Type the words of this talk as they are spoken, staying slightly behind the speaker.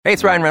Hey,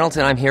 it's Ryan Reynolds,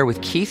 and I'm here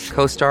with Keith,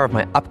 co-star of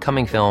my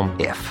upcoming film,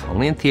 If,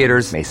 only in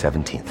theaters May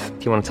 17th.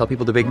 Do you want to tell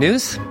people the big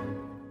news?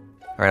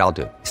 All right, I'll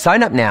do it.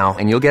 Sign up now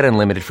and you'll get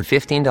unlimited for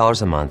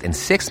 $15 a month and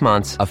 6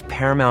 months of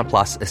Paramount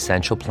Plus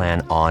Essential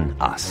Plan on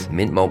us.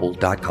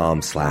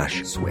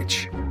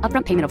 MintMobile.com/switch.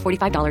 Upfront payment of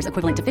 $45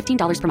 equivalent to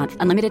 $15 per month.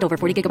 Unlimited over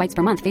 40 gigabytes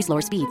per month. Face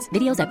lower speeds.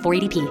 Videos at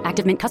 480p.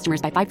 Active Mint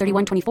customers by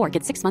 531.24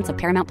 get 6 months of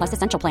Paramount Plus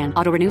Essential Plan.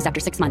 Auto renews after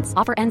 6 months.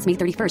 Offer ends May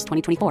 31st,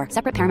 2024.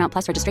 Separate Paramount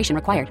Plus registration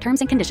required. Terms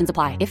and conditions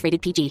apply if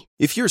rated PG.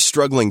 If you're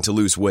struggling to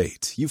lose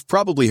weight, you've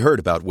probably heard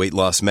about weight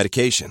loss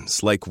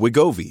medications like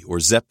Wegovy or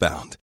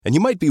Zepbound, and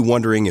you might be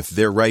wondering if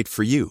they're right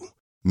for you.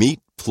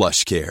 Meet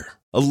PlushCare,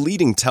 a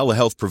leading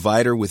telehealth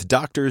provider with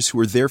doctors who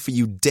are there for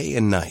you day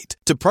and night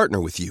to partner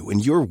with you in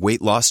your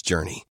weight loss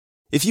journey.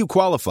 If you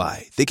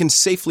qualify, they can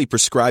safely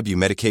prescribe you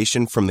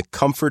medication from the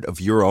comfort of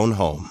your own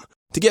home.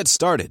 To get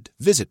started,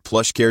 visit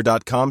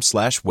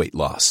plushcare.com/weight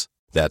loss.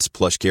 That's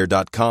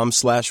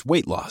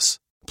plushcare.com/weight loss.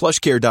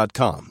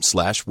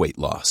 plushcare.com/weight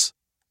loss.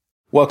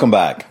 Welcome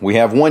back. We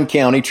have one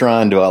county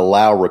trying to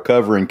allow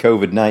recovering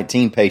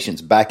COVID-19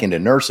 patients back into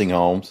nursing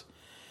homes,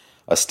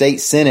 a state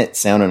senate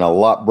sounding a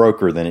lot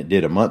broker than it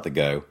did a month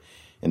ago,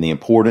 and the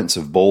importance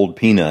of boiled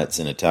peanuts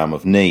in a time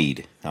of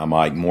need. I'm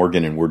Mike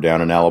Morgan, and we're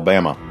down in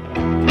Alabama.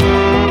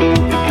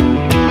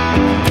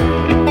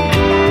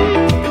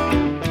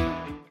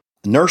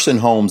 Nursing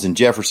homes in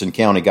Jefferson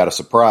County got a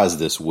surprise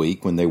this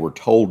week when they were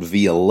told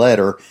via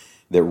letter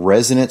that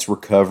residents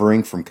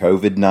recovering from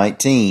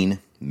COVID-19,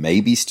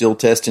 maybe still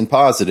testing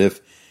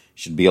positive,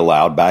 should be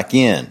allowed back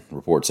in,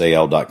 reports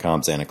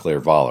AL.com's Anna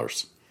Claire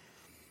Vollers.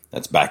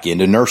 That's back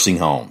into nursing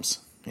homes.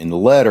 In the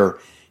letter,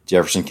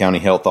 Jefferson County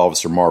Health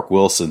Officer Mark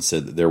Wilson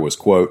said that there was,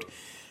 quote,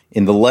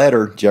 in the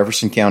letter,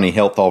 Jefferson County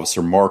Health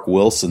Officer Mark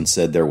Wilson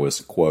said there was,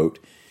 quote,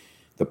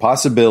 the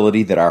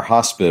possibility that our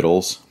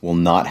hospitals will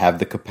not have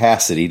the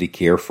capacity to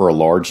care for a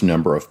large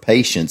number of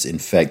patients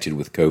infected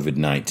with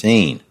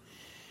COVID-19.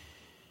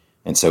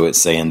 And so it's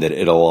saying that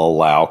it'll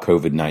allow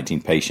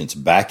COVID-19 patients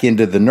back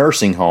into the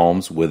nursing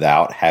homes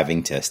without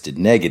having tested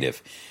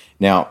negative.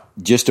 Now,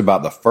 just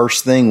about the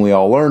first thing we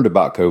all learned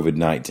about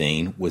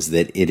COVID-19 was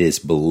that it is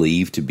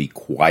believed to be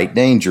quite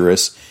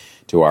dangerous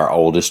to our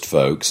oldest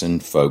folks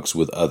and folks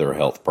with other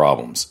health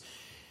problems.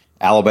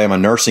 Alabama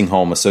Nursing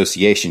Home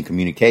Association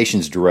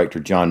Communications Director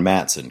John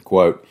Matson,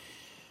 quote,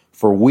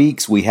 for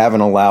weeks we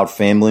haven't allowed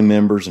family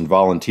members and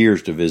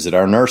volunteers to visit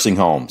our nursing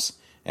homes,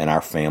 and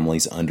our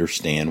families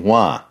understand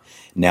why.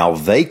 Now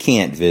they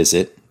can't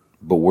visit,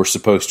 but we're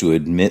supposed to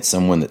admit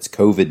someone that's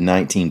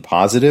COVID-19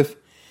 positive,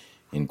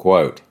 end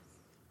quote.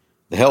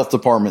 The health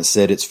department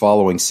said it's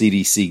following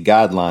CDC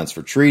guidelines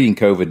for treating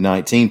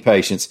COVID-19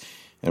 patients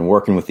and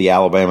working with the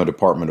Alabama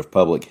Department of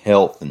Public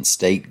Health and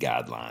state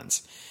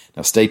guidelines.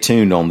 Now stay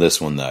tuned on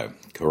this one, though.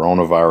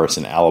 Coronavirus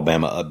and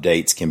Alabama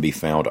updates can be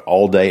found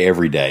all day,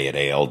 every day at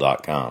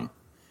AL.com.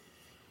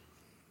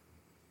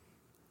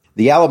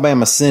 The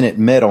Alabama Senate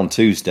met on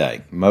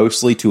Tuesday,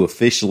 mostly to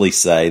officially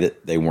say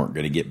that they weren't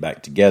going to get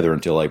back together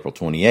until April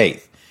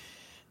 28th.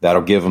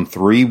 That'll give them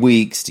 3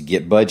 weeks to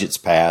get budgets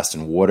passed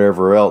and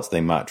whatever else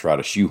they might try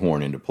to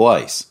shoehorn into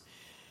place.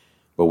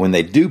 But when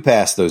they do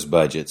pass those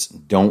budgets,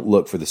 don't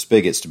look for the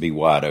spigots to be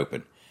wide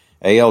open.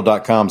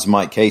 AL.com's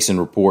Mike Kaysen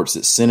reports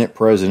that Senate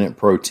President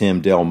Pro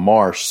Tem Del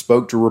Marsh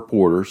spoke to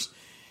reporters,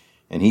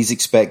 and he's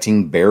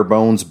expecting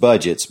bare-bones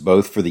budgets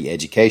both for the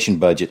education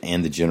budget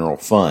and the general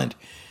fund.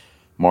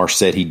 Marsh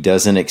said he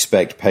doesn't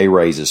expect pay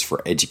raises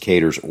for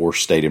educators or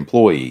state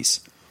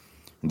employees.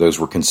 Those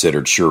were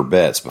considered sure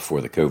bets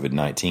before the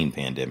COVID-19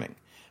 pandemic.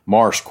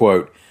 Marsh,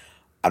 quote,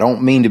 I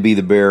don't mean to be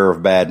the bearer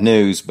of bad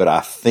news, but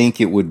I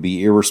think it would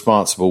be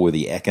irresponsible with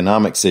the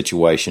economic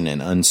situation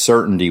and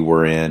uncertainty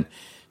we're in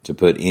to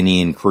put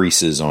any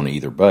increases on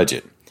either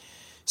budget.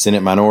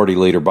 Senate Minority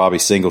Leader Bobby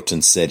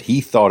Singleton said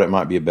he thought it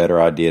might be a better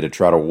idea to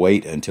try to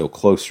wait until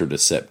closer to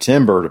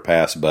September to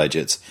pass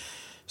budgets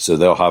so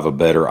they'll have a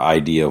better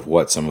idea of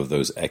what some of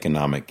those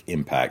economic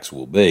impacts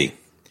will be.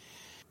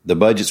 The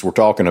budgets we're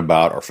talking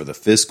about are for the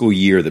fiscal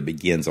year that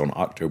begins on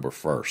October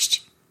 1st.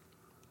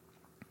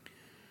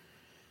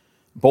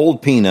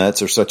 Boiled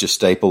peanuts are such a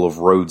staple of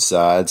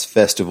roadsides,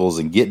 festivals,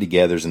 and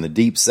get-togethers in the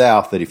Deep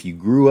South that if you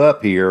grew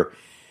up here,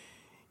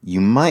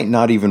 you might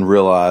not even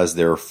realize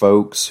there are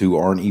folks who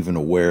aren't even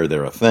aware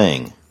they're a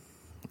thing.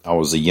 I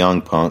was a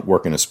young punk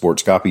working a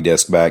sports copy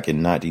desk back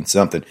in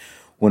 19-something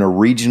when a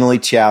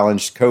regionally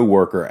challenged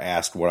coworker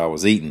asked what I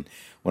was eating.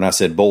 When I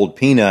said boiled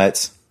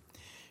peanuts,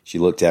 she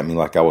looked at me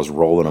like I was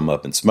rolling them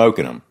up and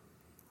smoking them.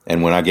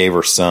 And when I gave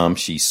her some,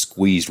 she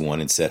squeezed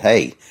one and said,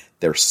 hey,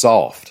 they're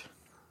soft.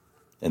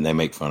 And they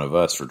make fun of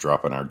us for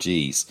dropping our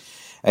G's.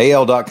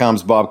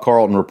 AL.com's Bob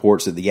Carlton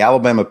reports that the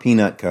Alabama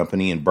Peanut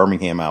Company in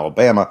Birmingham,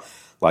 Alabama,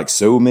 like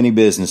so many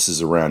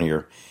businesses around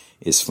here,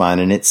 is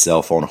finding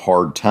itself on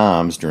hard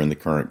times during the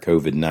current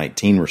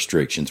COVID-19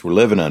 restrictions we're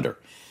living under.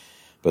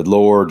 But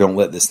Lord, don't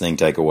let this thing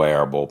take away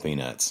our boiled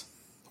peanuts.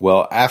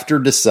 Well, after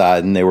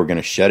deciding they were going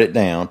to shut it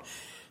down,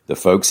 the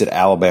folks at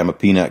Alabama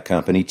Peanut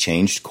Company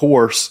changed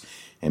course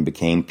and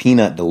became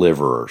peanut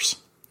deliverers.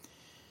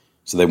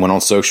 So they went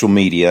on social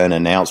media and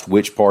announced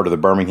which part of the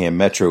Birmingham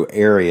metro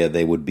area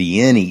they would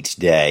be in each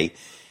day.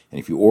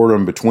 And if you order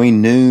them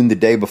between noon the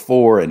day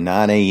before and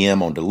 9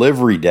 a.m. on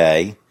delivery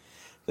day,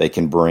 they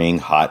can bring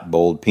hot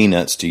boiled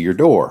peanuts to your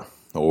door,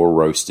 or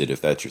roasted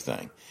if that's your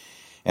thing.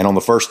 And on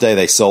the first day,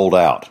 they sold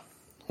out.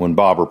 When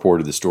Bob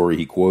reported the story,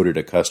 he quoted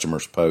a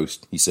customer's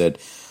post. He said,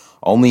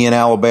 "Only in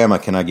Alabama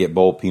can I get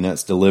boiled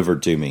peanuts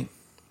delivered to me."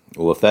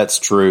 Well, if that's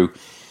true,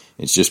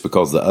 it's just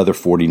because the other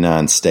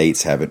 49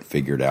 states haven't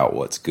figured out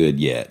what's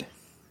good yet.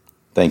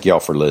 Thank y'all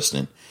for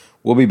listening.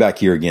 We'll be back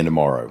here again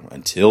tomorrow.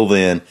 Until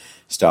then,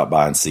 stop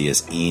by and see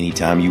us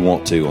anytime you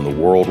want to on the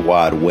World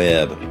Wide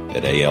Web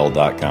at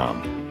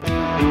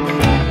al.com.